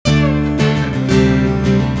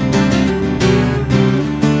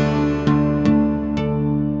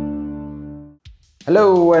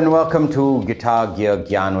Hello and welcome to Guitar Gear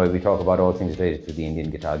Gyan, where we talk about all things related to the Indian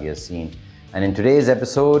guitar gear scene. And in today's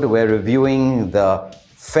episode, we're reviewing the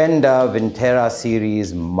Fender Vintera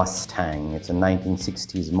series Mustang. It's a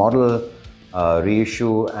 1960s model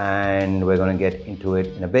reissue, and we're going to get into it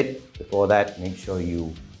in a bit. Before that, make sure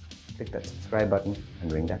you click that subscribe button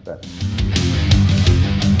and ring that bell.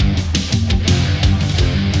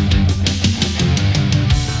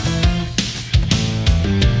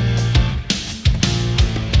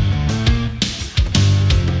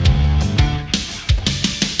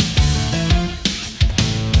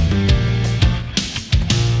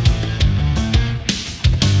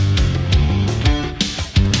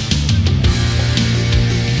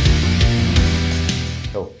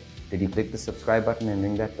 Did you click the subscribe button and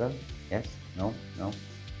ring that bell? Yes? No? No?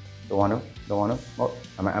 Don't want to? Don't want to? Oh,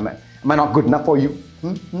 am I not good enough for you?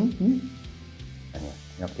 Anyway,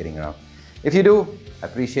 enough kidding around. If you do, I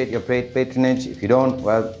appreciate your patronage. If you don't,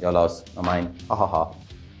 well, your loss, not mine. Ha ha ha.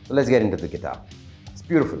 So let's get into the guitar. It's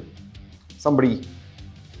beautiful. Somebody,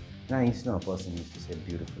 I used to know a person used to say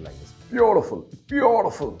beautiful like this. Beautiful,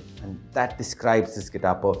 beautiful. And that describes this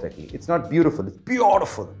guitar perfectly. It's not beautiful, it's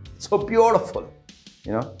beautiful. It's so beautiful.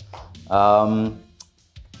 You know,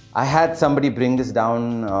 I had somebody bring this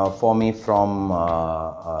down for me from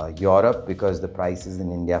Europe, because the prices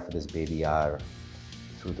in India for this baby are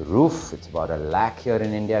through the roof. It's about $1 lakh here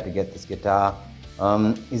in India to get this guitar.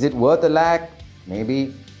 Is it worth $1 lakh?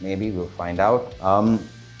 Maybe, we'll find out.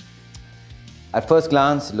 At first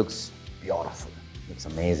glance, it looks beautiful. Looks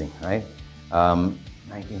amazing, right?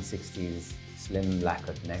 1960s slim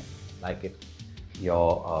lacquered neck, like it.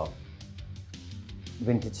 Your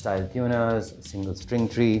vintage style tuners, single string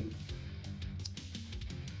tree,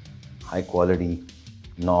 high quality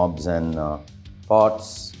knobs and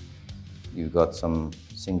pots. You've got some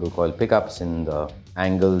single coil pickups in the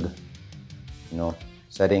angled,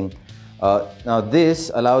 setting. Now this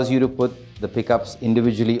allows you to put the pickups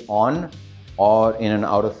individually on or in an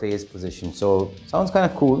out of phase position. So sounds kind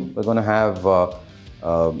of cool. We're going to have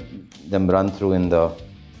them run through in the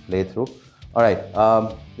playthrough. All right,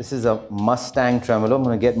 this is a Mustang tremolo. I'm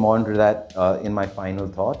going to get more into that in my final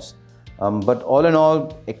thoughts. But all in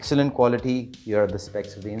all, excellent quality. Here are the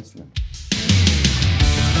specs of the instrument.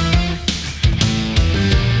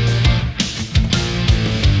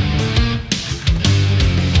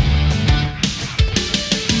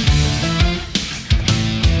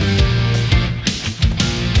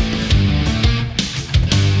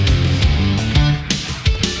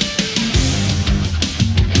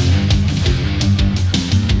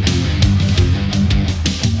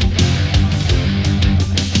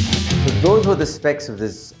 Those were the specs of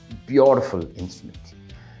this beautiful instrument.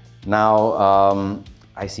 Now,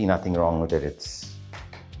 I see nothing wrong with it. It's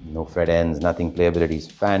no fret ends, nothing. Playability is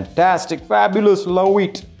fantastic, fabulous, love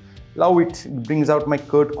it. Love it. It brings out my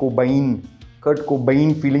Kurt Cobain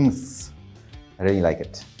feelings. I really like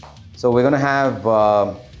it. So we're gonna have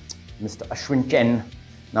Mr. Ashwin Chen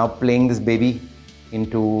now playing this baby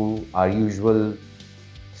into our usual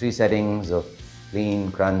 3 settings of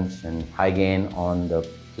clean, crunch, and high gain on the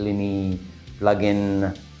Plini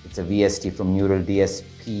plugin. It's a VST from Neural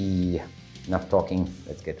DSP. Enough talking,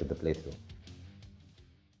 let's get to the playthrough.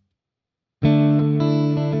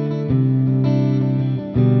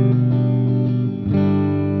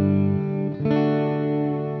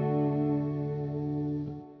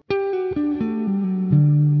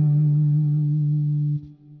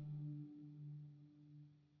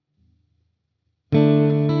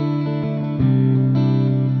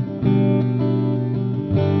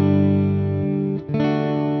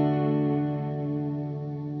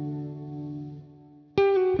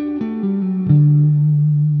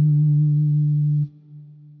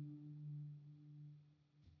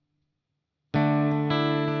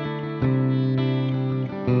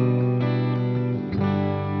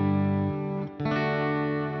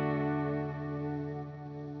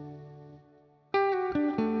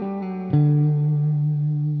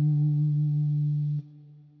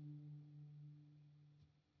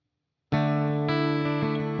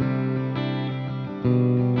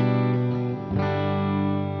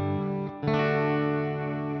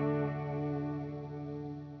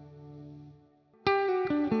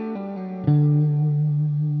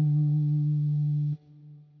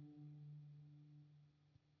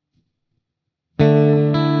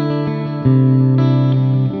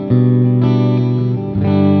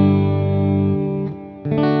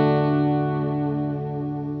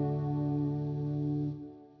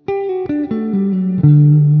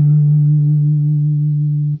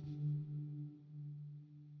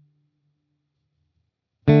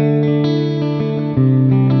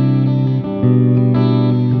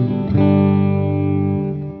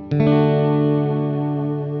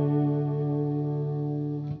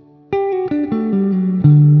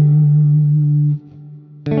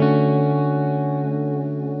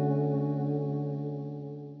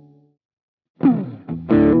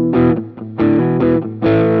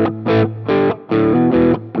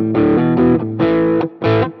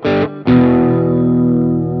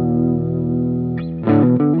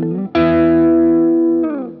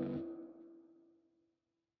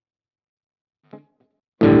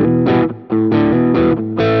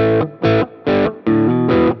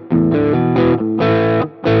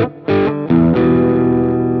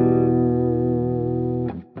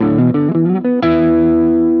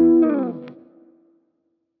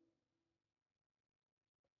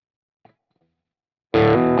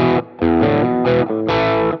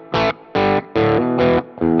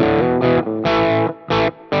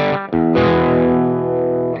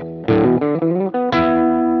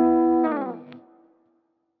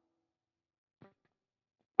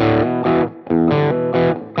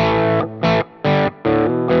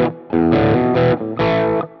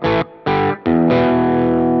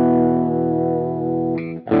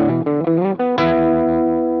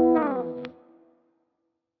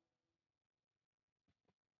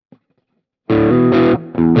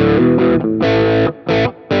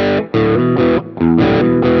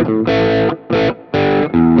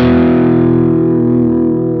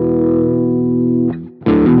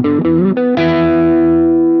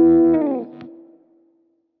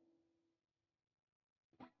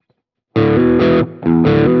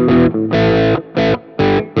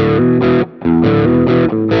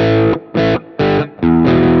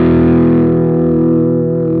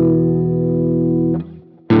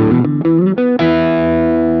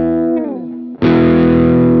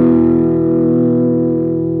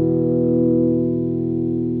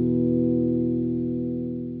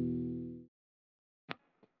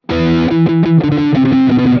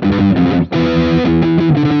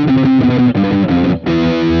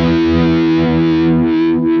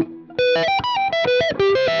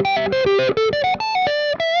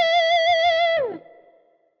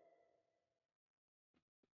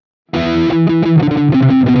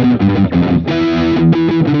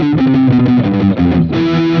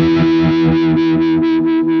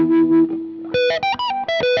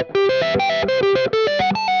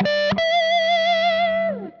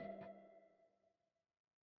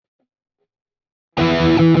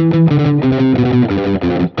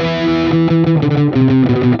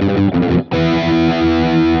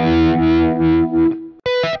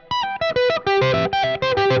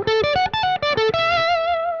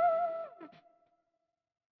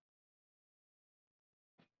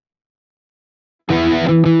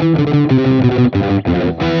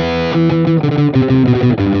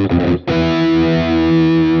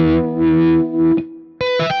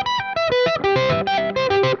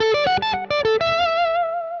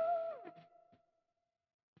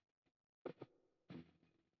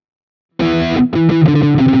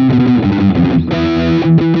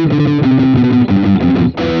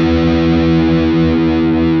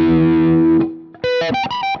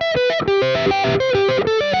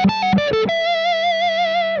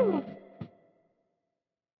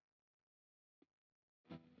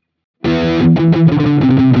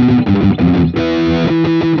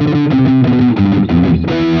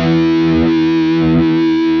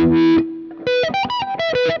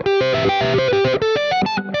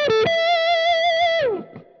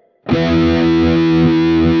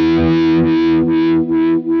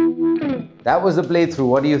 That was the playthrough.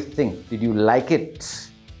 What do you think? Did you like it?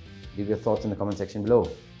 Leave your thoughts in the comment section below.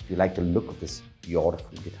 If you like the look of this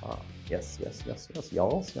beautiful guitar. Yes, yes, yes, yes,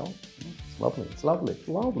 y'all. It's lovely, it's lovely, it's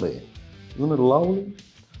lovely. Isn't it lovely?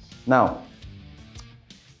 Now,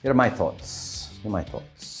 here are my thoughts. Here are my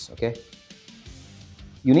thoughts, okay?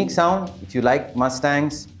 Unique sound. If you like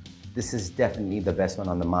Mustangs, this is definitely the best one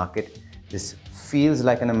on the market. This feels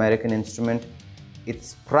like an American instrument.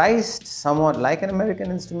 It's priced somewhat like an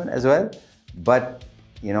American instrument as well, but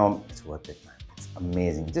you know, it's worth it, man. It's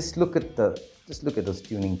amazing. Just look at those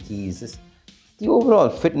tuning keys. The overall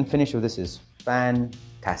fit and finish of this is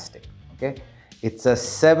fantastic. Okay, it's a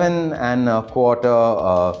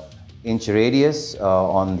 7¼ inch radius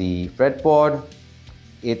on the fretboard.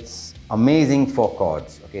 It's amazing for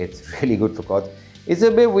chords. Okay, it's really good for chords. It's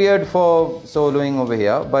a bit weird for soloing over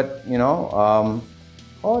here, but you know,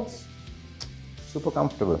 chords super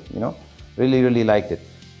comfortable. You know, really liked it.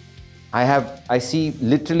 I see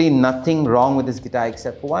literally nothing wrong with this guitar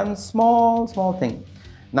except for one small thing.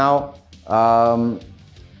 Now,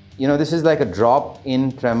 you know, this is like a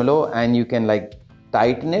drop-in tremolo, and you can like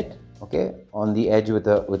tighten it, okay, on the edge with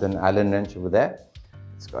an Allen wrench over there.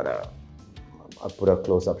 It's got I'll put a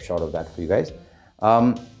close-up shot of that for you guys.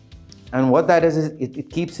 And what that is it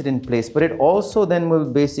keeps it in place, but it also then will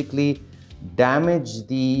basically damage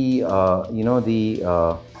the you know,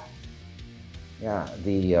 the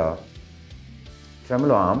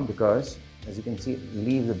tremolo arm, because as you can see, it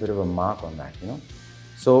leaves a bit of a mark on that, you know.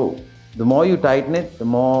 So the more you tighten it, the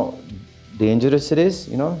more dangerous it is,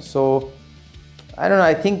 you know. So I don't know,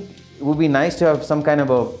 I think it would be nice to have some kind of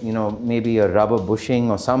a, you know, maybe a rubber bushing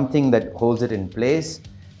or something that holds it in place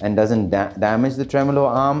and doesn't damage the tremolo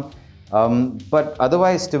arm. But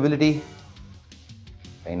otherwise, stability,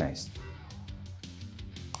 very nice.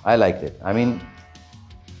 I liked it. I mean,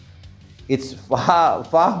 it's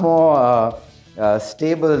far more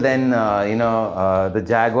stable than you know, the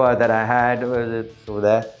Jaguar that I had over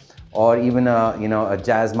there, or even you know, a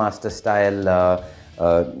Jazzmaster style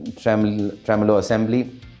tremolo assembly.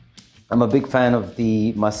 I'm a big fan of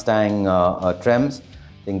the Mustang trems. I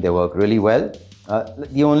think they work really well.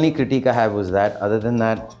 The only critique I have was that. Other than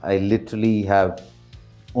that, I literally have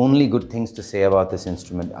only good things to say about this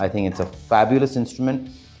instrument. I think it's a fabulous instrument,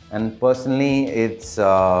 and personally, it's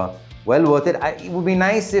well worth it. It would be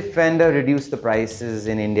nice if Fender reduced the prices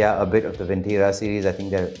in India a bit of the Vintera series. I think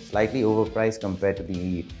they're slightly overpriced compared to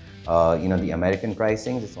the you know, the American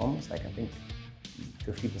pricings. It's almost like, I think,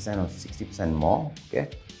 50% or 60% more. Okay,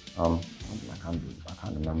 I can't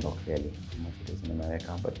remember clearly how much it is in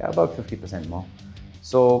America, but yeah, about 50% more.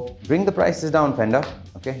 So bring the prices down, Fender.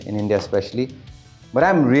 Okay, in India especially. But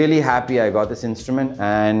I'm really happy I got this instrument,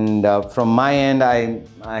 and from my end,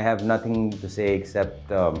 I have nothing to say except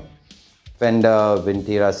Fender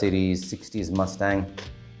Vintera series 60s Mustang,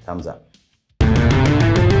 thumbs up.